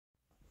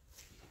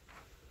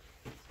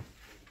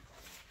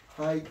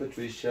Hi,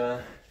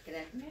 Patricia. Good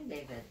afternoon,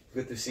 David.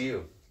 Good to see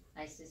you.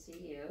 Nice to see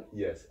you.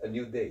 Yes, a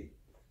new day.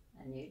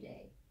 A new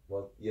day.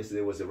 Well,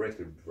 yesterday was a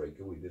record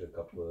breaker. We did a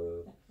couple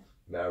of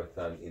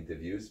marathon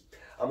interviews.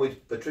 I'm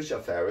with Patricia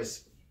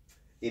Farris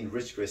in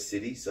Ridgecrest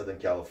City, Southern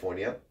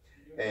California.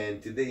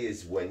 And today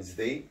is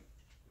Wednesday,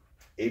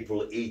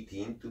 April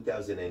 18,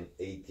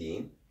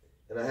 2018.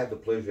 And I have the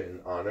pleasure and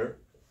honor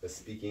of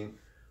speaking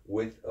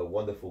with a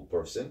wonderful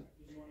person.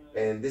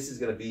 And this is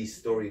going to be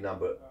story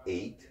number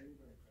 8.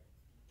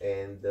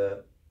 And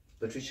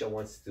Patricia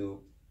wants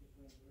to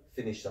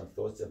finish some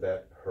thoughts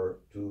about her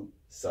 2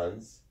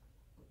 sons,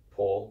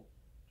 Paul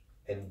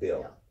and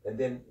Bill. And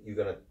then you're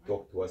going to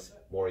talk to us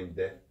more in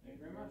depth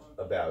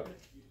about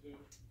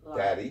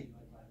Patty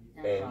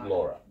and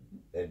Laura.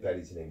 And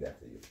Patty's named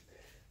after you.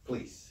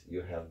 Please,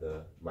 you have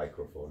the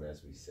microphone,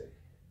 as we say.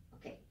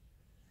 Okay.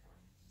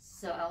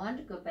 So I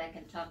wanted to go back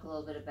and talk a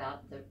little bit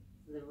about the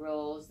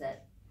roles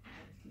that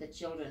the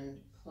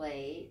children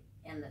play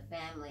in the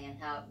family and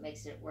how it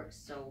makes it work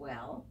so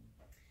well.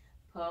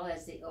 Paul,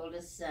 as the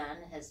oldest son,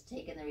 has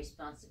taken the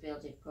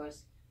responsibility, of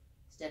course,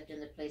 stepped in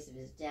the place of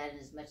his dad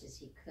as much as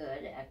he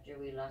could after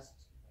we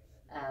lost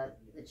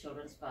the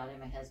children's father,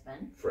 my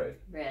husband,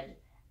 Fred,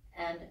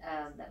 and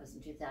that was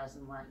in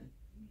 2001.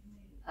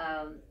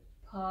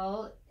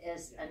 Paul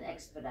is an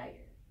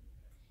expediter.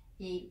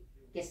 He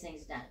gets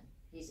things done.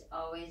 He's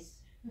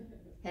always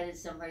headed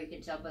somewhere. You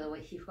can tell by the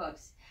way he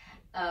walks.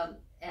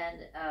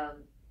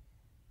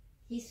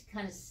 He's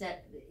kind of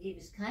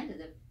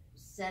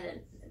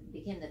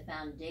became the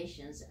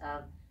foundations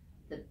of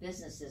the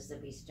businesses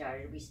that we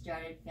started. We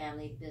started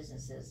family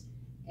businesses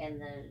in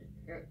the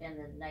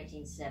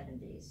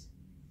 1970s.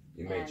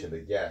 You mentioned the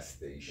gas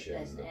station.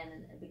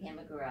 And it became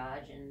a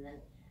garage, and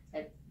then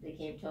it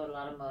became Total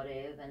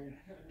Automotive, and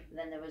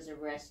then there was a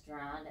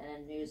restaurant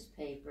and a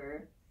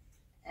newspaper,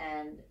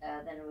 and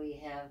then we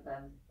have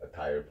a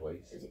tire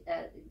place.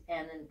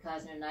 And then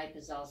Cosner Knipe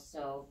is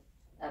also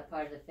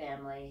part of the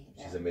family.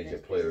 She's a major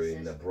player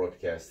in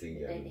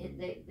broadcasting and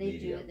they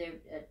media.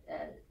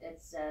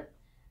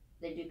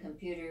 They do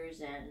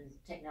computers and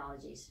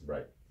technologies.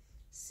 Right.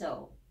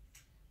 So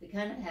we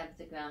kind of have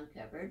the ground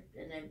covered,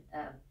 and then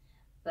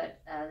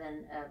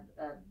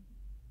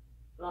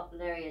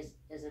Larry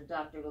is a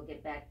doctor. We'll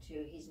get back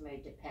to. He's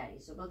married to Patty,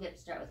 so we'll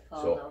start with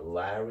Paul. So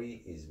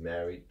Larry is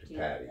married to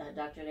Patty.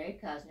 Dr. Larry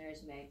Cosner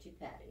is married to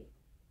Patty,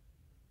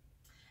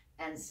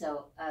 and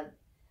so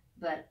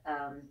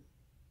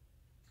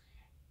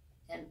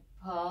and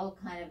Paul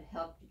kind of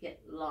helped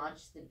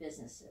launch the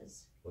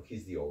businesses. Well,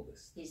 he's the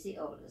oldest. He's the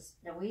oldest.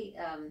 Now we,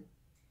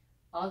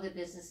 all the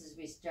businesses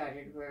we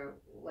started were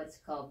what's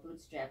called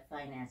bootstrap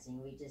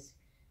financing. We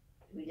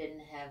didn't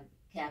have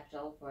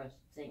capital for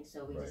things,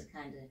 so we just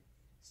kind of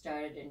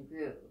started and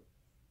grew.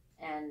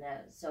 And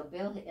so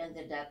Bill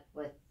ended up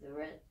with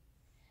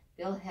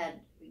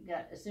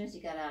as soon as he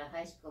got out of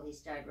high school, he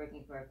started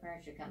working for a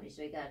furniture company,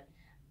 so he got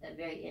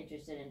very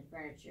interested in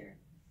furniture.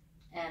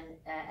 And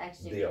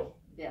actually,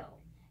 Bill,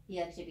 he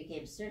actually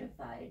became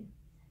certified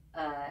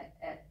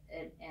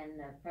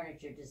in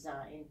furniture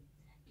design,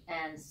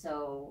 and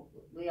so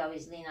we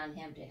always lean on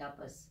him to help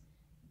us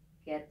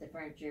get the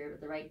furniture,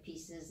 the right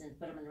pieces, and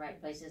put them in the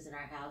right places in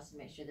our house, and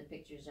make sure the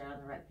pictures are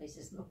on the right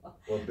places in the wall.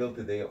 Well, Bill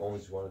today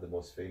owns one of the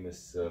most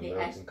famous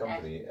American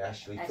company,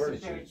 Ashley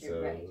Furniture. It's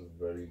a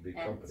very big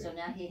company. So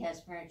now he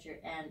has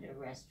furniture and a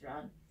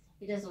restaurant.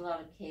 He does a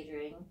lot of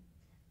catering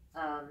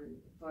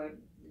for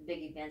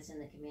big events in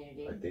the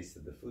community. I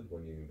tasted the food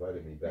when you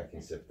invited me back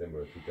in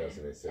September of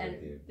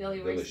 2017.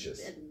 And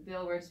delicious.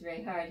 Bill works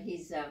very hard. He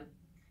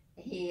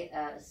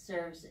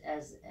serves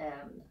as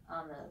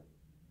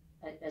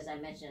as I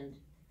mentioned,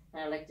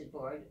 an elected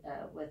board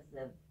with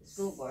the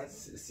school board.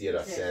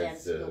 Sierra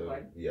Sands School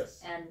Board.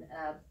 Yes. And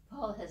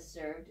Paul has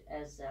served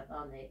as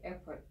on the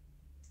airport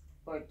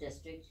board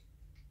district,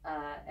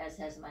 as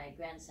has my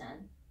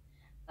grandson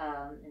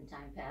in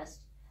time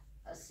past.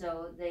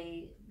 So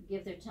they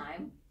give their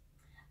time.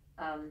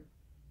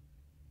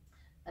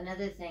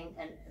 Another thing,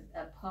 and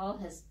Paul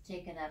has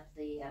taken up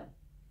he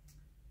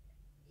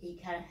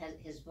kind of has,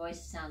 his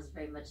voice sounds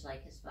very much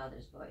like his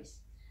father's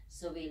voice.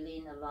 So we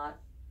lean a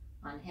lot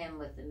on him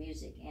with the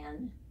music,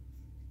 and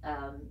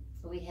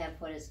we have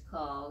what is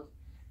called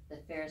the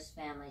Farris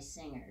Family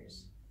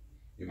Singers.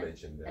 You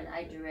mentioned that. And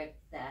I direct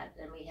that,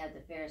 and we have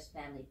the Farris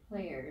Family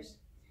Players,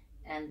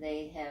 and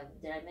they have,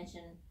 did I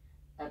mention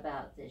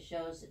about the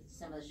shows,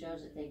 some of the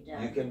shows that they've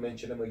done? You can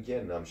mention them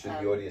again. I'm sure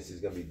the audience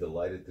is going to be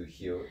delighted to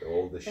hear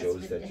all the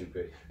shows that you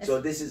create. So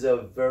this is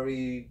a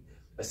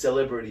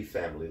celebrity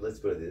family, let's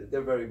put it.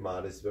 They're very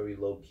modest, very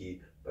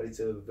low-key, but it's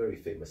a very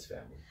famous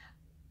family.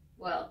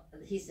 Well,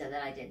 he said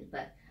that, I didn't,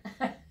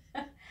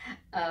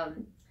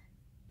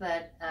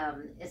 but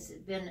it's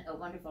been a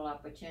wonderful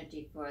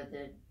opportunity for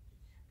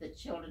the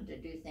children to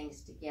do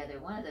things together.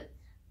 One of the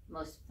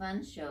most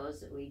fun shows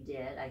that we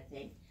did, I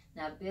think.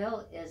 Now,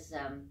 Bill is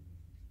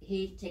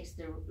he takes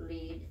the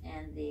lead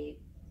in the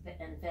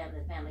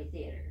family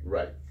theater.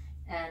 Right.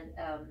 And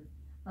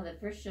one of the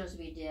first shows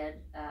we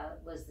did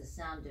was The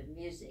Sound of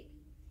Music.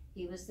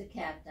 He was the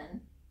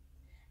captain,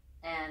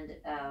 and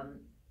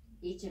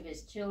each of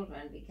his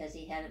children, because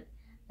he had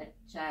a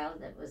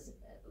child that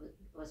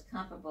was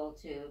comparable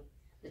to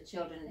the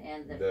children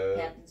in the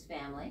captain's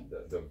family.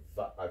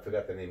 I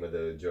forgot the name of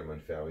the German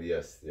family.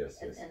 Yes.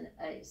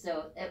 And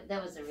so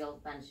that was a real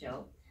fun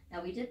show.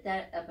 Now we did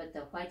that up at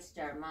the White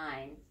Star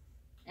Mine,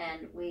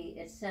 and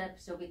it's set up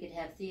so we could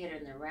have theater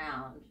in the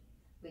round.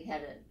 We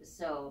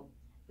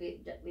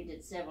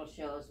did several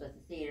shows with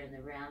the theater in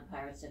the round,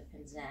 Pirates of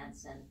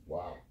Penzance, and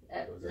wow,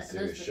 those are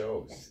serious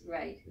shows,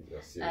 right? These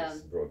are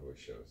serious Broadway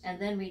shows. And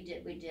then we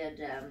did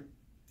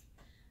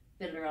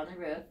Fiddler on the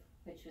Roof,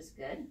 which was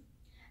good,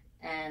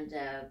 and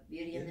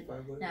Beauty and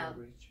the now.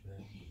 Rich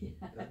man.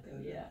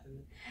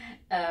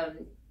 Yeah.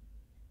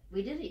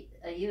 We did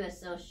a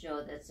USO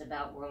show that's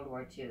about World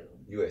War II.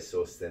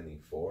 USO standing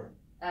for?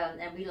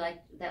 And we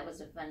liked, that was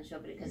a fun show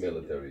because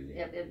military.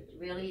 It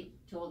really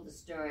told the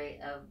story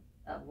of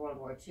World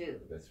War II.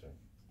 That's right.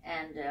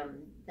 And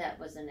that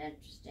was an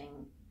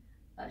interesting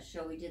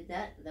show. We did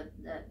that.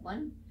 The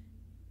one,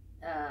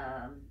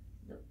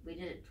 we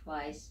did it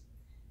twice.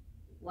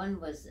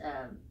 One was,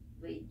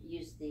 we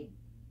used the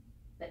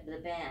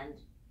band,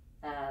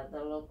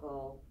 the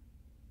local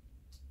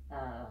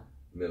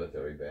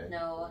military band?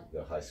 No.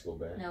 The high school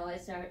band? No,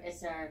 it's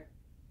our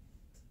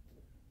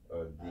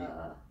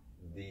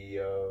the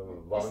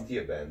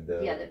volunteer band.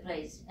 Yeah, that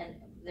plays, and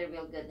they're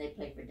real good. They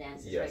play for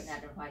dances. Yes. Right now. I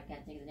don't know why I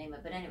can't think of the name of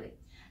it. But anyway,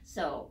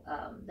 so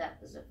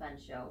that was a fun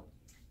show.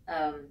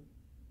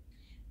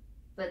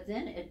 But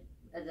then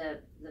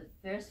the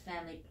Farris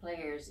Family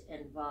Players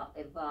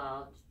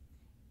evolved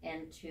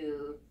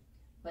into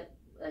what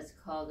was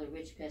called the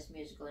Ridgecrest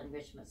Musical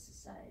Enrichment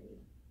Society.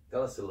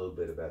 Tell us a little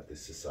bit about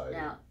this society.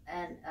 Now,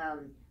 and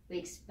we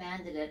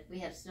expanded it. We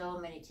have so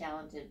many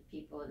talented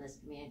people in this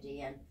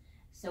community, and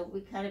so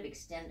we kind of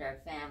extend our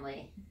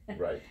family.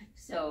 Right.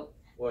 So.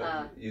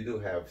 Well, you do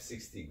have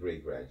 60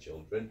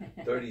 great-grandchildren,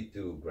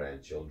 32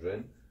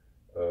 grandchildren,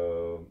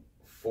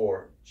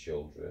 4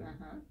 children.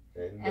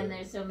 And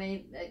there's so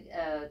many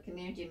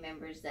community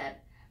members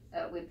that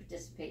we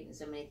participate in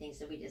so many things,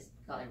 so we just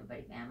call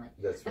everybody family.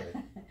 That's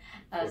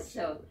right.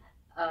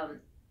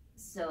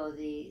 So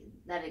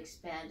that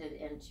expanded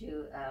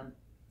into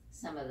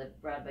some of the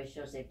Broadway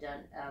shows they've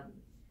done.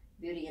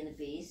 Beauty and the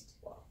Beast.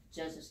 Wow.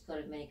 Joseph's Coat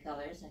of Many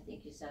Colors. I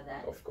think you saw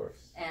that. Of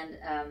course. And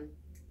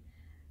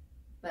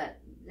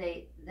but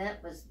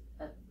that was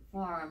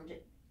formed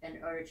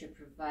in order to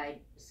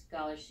provide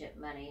scholarship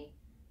money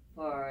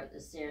for the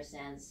Sarah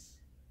Sands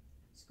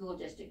School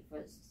District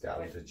for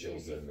talented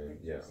children.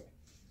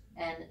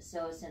 And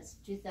so since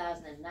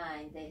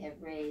 2009, they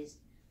have raised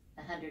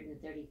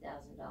 $130,000.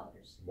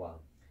 Wow.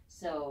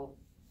 So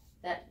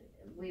that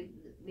we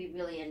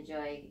really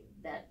enjoy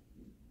that,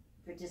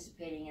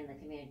 participating in the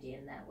community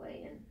in that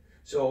way. And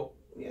so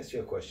let me ask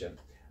you a question.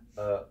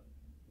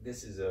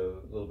 This is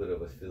a little bit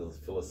of a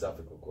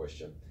philosophical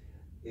question.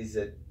 Is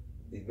it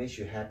makes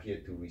you happier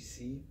to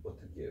receive or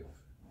to give?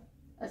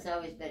 It's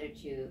always better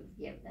to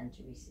give than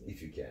to receive.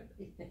 If you can.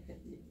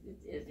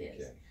 It is.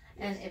 Yes.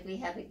 And if we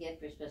have a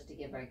gift, we're supposed to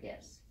give our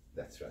gifts.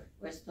 That's right.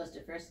 We're supposed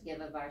to first give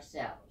of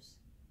ourselves.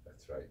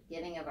 That's right.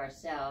 Giving of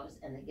ourselves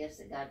and the gifts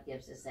that God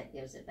gives us, that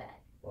gives it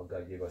back. Well,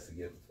 God gave us a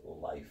gift of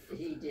life.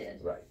 He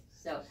did. Right.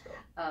 So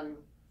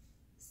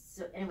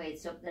anyway,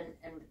 so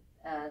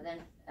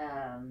then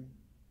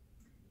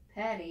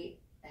Patty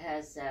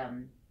has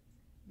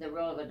the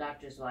role of a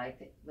doctor's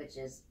wife, which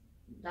is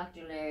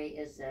Dr. Larry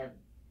is a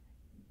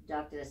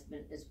doctor is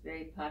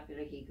very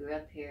popular. He grew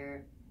up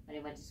here. When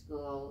he went to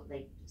school,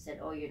 they said,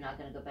 "Oh, you're not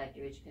going to go back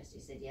to Ridgecrest." He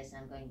said, "Yes,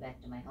 I'm going back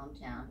to my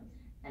hometown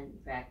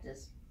and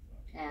practice."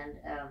 And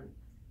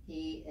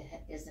he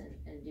is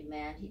in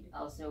demand. He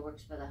also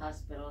works for the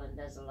hospital and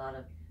does a lot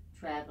of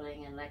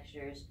traveling and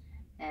lectures.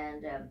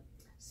 And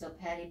so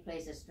Patty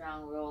plays a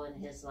strong role in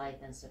his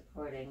life in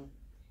supporting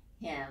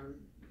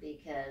him,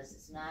 because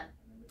it's not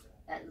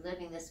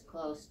living this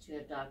close to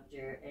a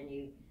doctor and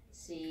you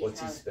see what's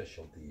his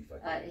specialty? If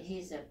I can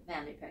he's a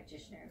family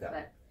practitioner,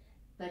 yeah.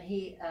 but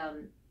he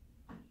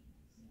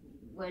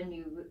when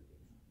you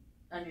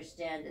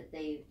understand that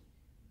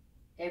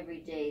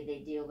every day they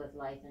deal with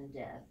life and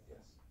death. Yes.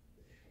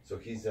 So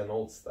he's an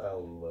old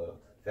style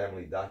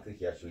family doctor.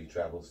 He actually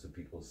travels to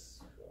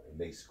people's,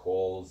 makes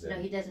calls. And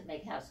no, he doesn't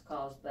make house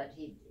calls, but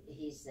he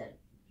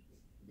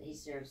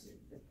serves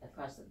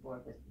across the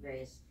board with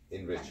various.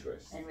 In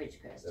Ridgecrest. In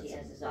Ridgecrest, he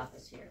has his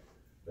office here.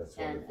 That's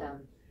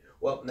wonderful.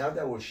 Well, now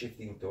that we're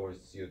shifting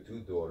towards your 2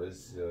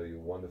 daughters, your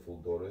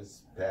wonderful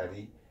daughters,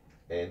 Patty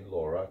and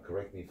Laura.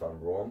 Correct me if I'm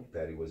wrong.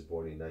 Patty was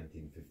born in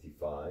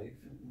 1955,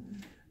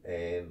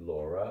 and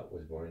Laura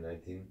was born in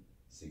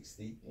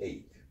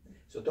 1968.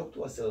 So talk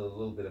to us a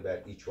little bit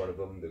about each one of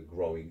them, their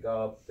growing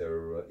up,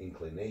 their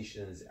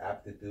inclinations,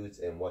 aptitudes,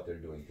 and what they're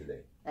doing today.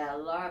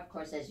 Laura, of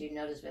course, as you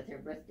noticed with her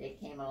birthday,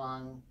 came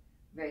along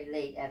very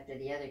late after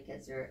the other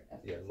kids were.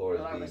 Yeah,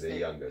 Laura being the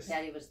youngest.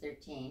 Patty was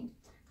 13,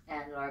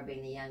 and Laura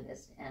being the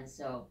youngest, and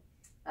so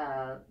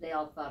they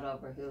all fought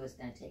over who was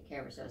going to take care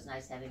of her. So it was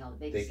nice having all the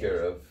babysitters. Take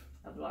care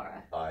of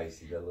Laura. I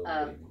see that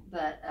little baby.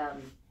 But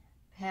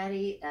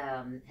Patty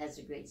has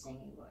a great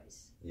singing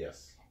voice.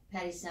 Yes.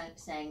 Patty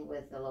sang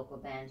with the local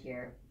band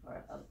here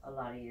for a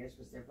lot of years.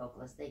 Was their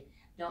vocalist.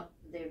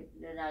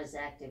 They're not as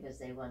active as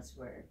they once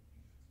were.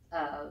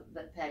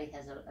 But Patty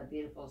has a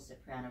beautiful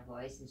soprano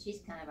voice, and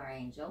she's kind of our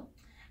angel.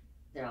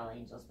 They're all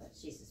angels, but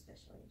she's a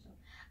special angel.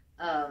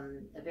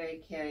 A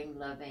very caring,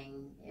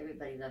 loving.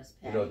 Everybody loves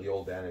Patty. You know the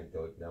old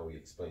anecdote. Now we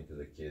explain to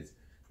the kids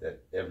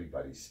that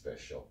everybody's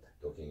special.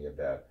 Talking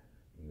about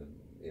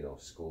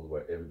school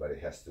where everybody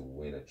has to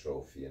win a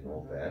trophy and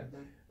all that.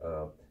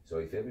 So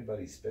if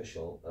everybody's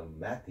special, a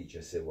math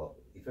teacher said, well,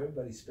 if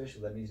everybody's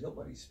special, that means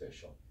nobody's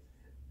special.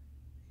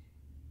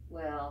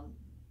 Well,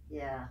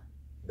 yeah.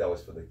 That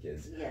was for the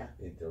kids. Yeah.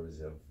 In terms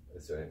of,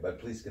 sorry, but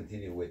please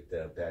continue with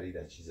Patty,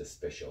 that she's a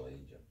special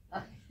angel.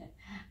 Okay.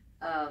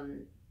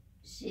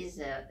 She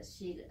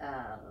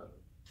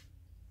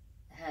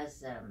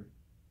has a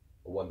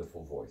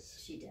wonderful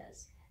voice. She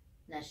does.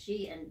 Now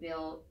she and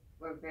Bill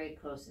were very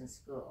close in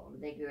school.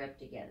 They grew up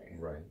together.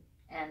 Right.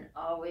 And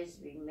always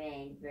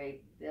remained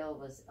Bill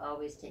was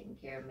always taking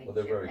care of me. Well,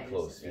 they're very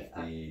close,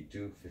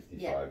 52, 55,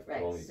 yeah,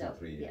 right. only so,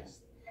 3 years.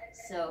 Yeah.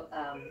 So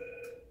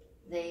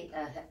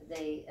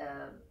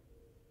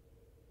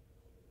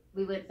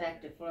we went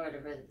back to Florida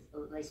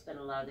where they spent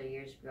a lot of their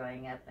years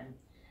growing up, and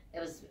it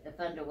was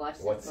fun to watch.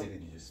 What city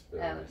did you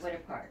spend?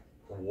 Winter Park.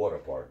 Water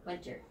Park.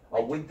 Winter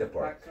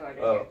Park.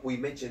 Florida. We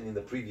mentioned in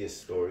the previous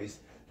stories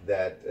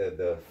that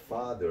the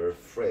father,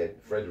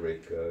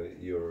 Frederick,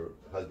 your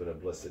husband of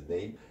blessed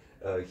name,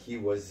 he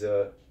was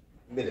a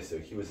minister,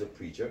 he was a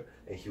preacher,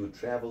 and he would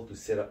travel to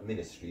set up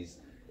ministries.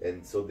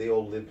 And so they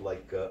all lived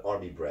like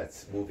army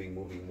brats, moving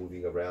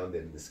around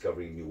and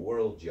discovering new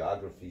world,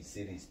 geography,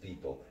 cities,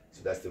 people.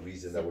 So that's the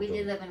reason that we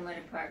did live in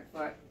Winter Park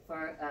for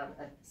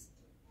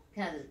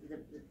kind of the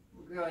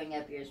growing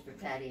up years for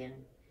Patty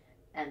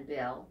and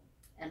Bill.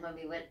 And when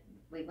we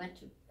went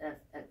to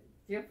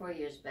 3 or 4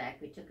 years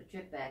back, we took a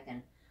trip back,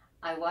 and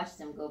I watched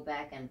them go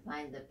back and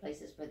find the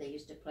places where they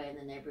used to play in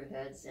the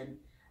neighborhoods. And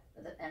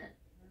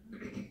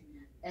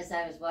as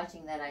I was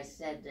watching that, I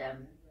said,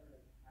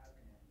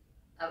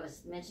 I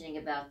was mentioning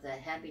about the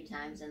happy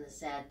times and the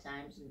sad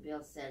times, and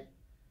Bill said,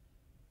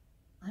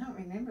 I don't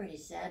remember any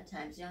sad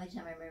times. The only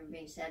time I remember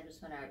being sad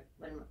was when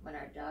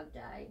our dog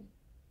died.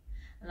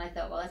 And I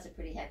thought, well, that's a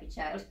pretty happy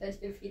childhood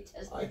if he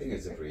doesn't. I think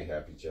it's a pretty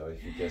happy childhood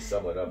if you can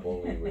sum it up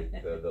only with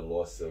the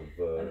loss of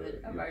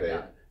your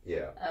pet.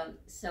 Yeah.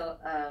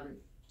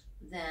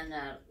 Then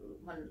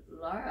when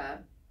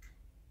Laura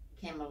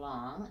came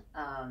along,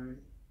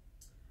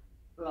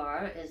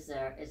 Laura is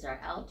our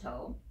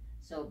alto.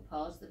 So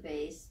Paul's the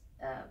bass,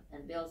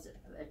 and Bill's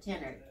a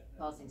tenor.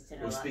 Paul sings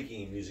tenor. We're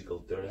speaking in musical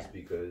terms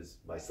because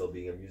myself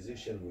being a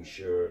musician, we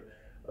share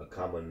a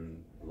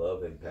common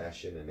love and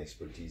passion and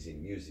expertise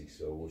in music.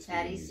 So we'll speak.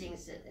 Patty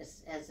sings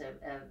as a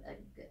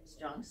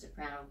strong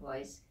soprano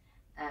voice,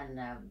 and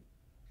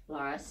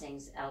Laura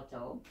sings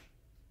alto.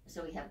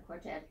 So we have a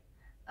quartet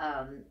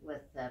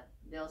with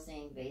Bill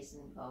singing bass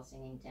and Paul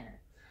singing tenor.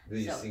 Do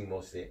you sing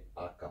mostly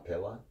a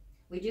cappella?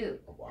 We do.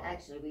 Oh, wow.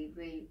 Actually,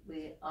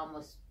 we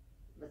almost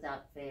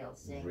without fail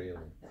sing. Really?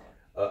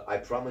 I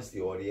promised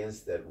the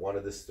audience that one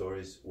of the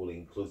stories will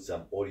include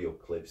some audio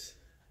clips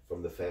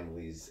from the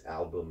family's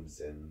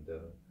albums and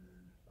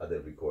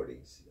other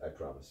recordings. I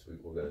promise.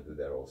 We're going to do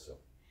that also.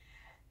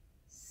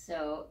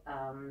 So,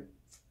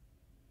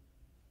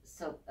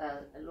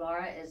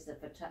 Laura is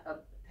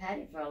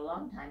Patty for a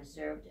long time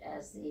served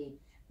as the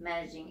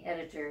managing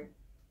editor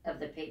of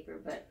the paper,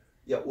 but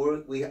yeah,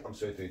 I'm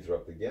sorry to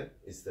interrupt again.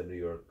 It's the New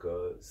York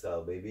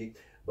style, baby.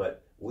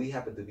 But we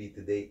happen to be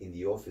today in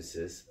the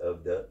offices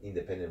of the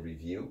Independent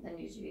Review,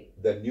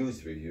 the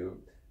News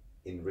Review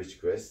in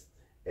Ridgecrest,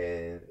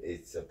 and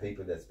it's a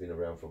paper that's been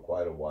around for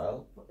quite a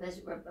while.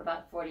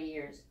 About 40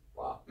 years.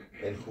 Wow.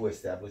 And who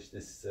established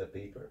this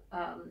paper?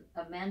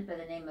 A man by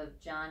the name of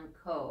John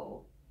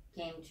Coe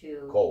came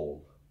to...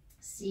 Cole.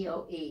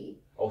 C-O-E.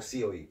 Oh,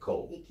 C-O-E,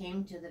 Cole. He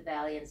came to the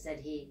Valley and said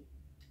he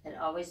had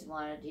always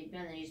wanted, he'd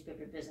been in the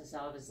newspaper business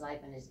all of his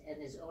life, and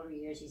in his older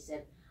years he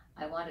said,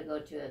 I want to go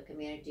to a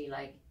community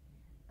like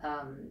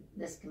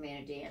this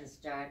community and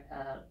start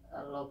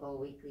a local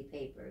weekly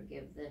paper,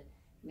 give the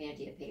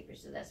community a paper.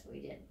 So that's what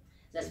we did.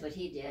 That's what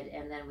he did,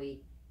 and then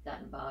we got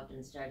involved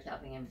and started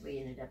helping him. We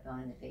ended up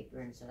owning the paper,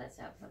 and so that's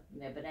how it went from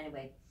there. But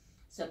anyway,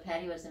 so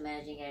Patty was the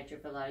managing editor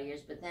for a lot of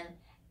years, but then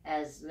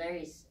as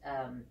Larry's,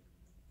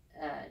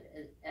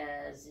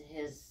 as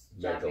his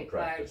job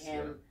required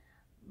him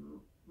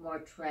more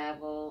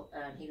travel,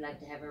 he liked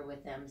to have her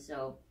with him,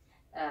 so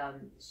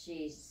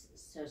she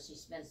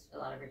spends a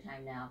lot of her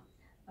time now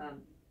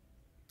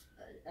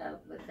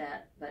with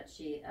that, but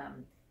she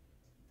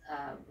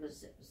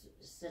was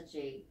such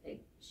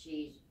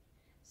she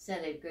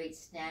set a great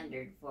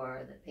standard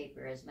for the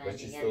paper as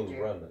managing editor.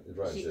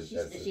 But she still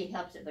runs she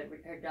helps it, but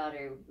her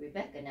daughter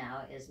Rebecca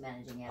now is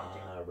managing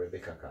editor.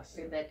 Rebecca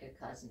Costner. Rebecca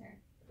Costner.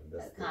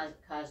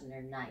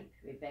 Cosner Knight,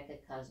 Rebecca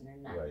Cosner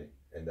Knight. Right,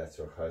 and that's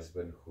her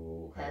husband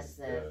who has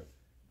the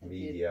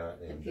media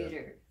and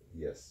computer.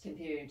 Yes.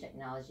 Computer and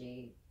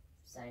technology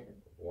side of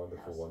the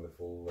wonderful house.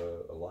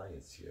 Wonderful alliance.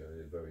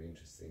 science. A very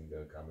interesting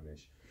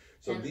combination.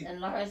 So and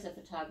Laura's a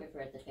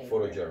photographer at the paper.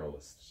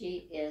 Photojournalist.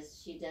 She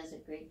is. She does a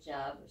great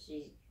job.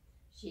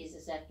 She's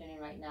this afternoon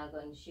right now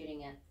going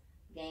shooting a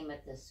game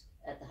at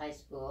the high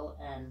school,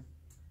 and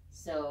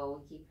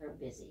so keep her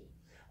busy.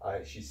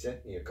 She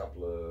sent me a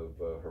couple of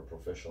her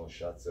professional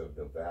shots of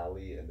the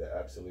valley, and they're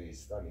absolutely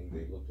stunning.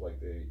 They look like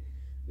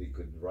they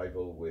could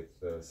rival with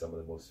some of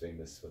the most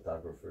famous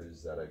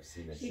photographers that I've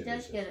seen. She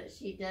does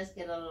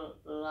get a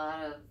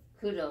lot of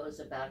kudos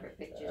about her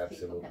pictures.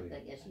 Absolutely. People come to,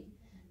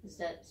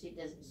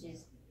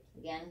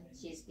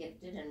 she's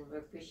gifted, and we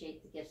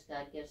appreciate the gifts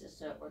God gives us,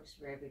 so it works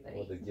for everybody.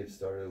 Well, the gift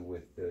started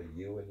with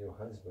you and your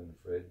husband,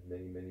 Fred,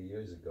 many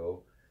years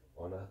ago,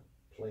 on a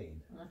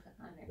plane.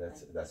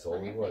 That's all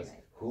it was.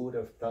 Right. Who would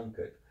have thunk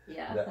it?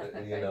 Yeah.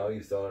 That,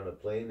 you start on a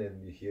plane,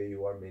 and here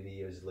you are many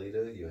years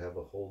later. You have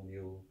a whole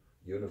new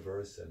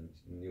universe and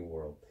new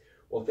world.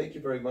 Well, thank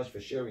you very much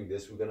for sharing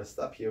this. We're going to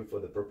stop here for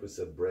the purpose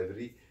of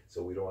brevity,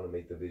 so we don't want to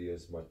make the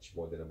videos much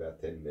more than about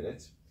 10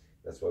 minutes.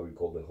 That's why we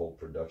call the whole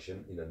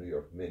production in a New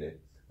York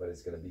minute, but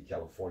it's going to be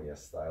California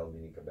style,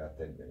 meaning about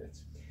 10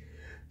 minutes.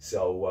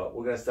 So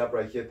we're going to stop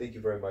right here. Thank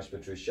you very much,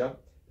 Patricia.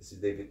 This is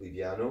David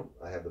Livianu.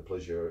 I have the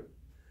pleasure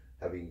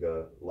having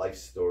a life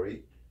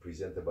story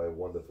presented by a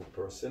wonderful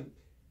person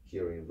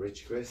here in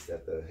Ridgecrest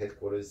at the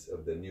headquarters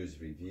of the News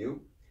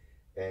Review.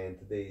 And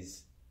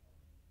today's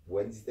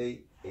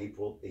Wednesday,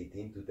 April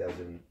 18,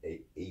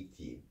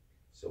 2018.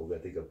 So we're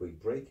going to take a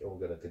quick break, and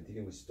we're going to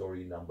continue with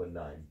story number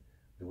 9.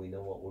 Do we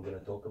know what we're going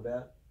to talk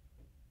about?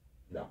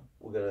 No,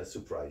 we're going to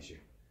surprise you.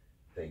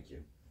 Thank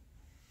you.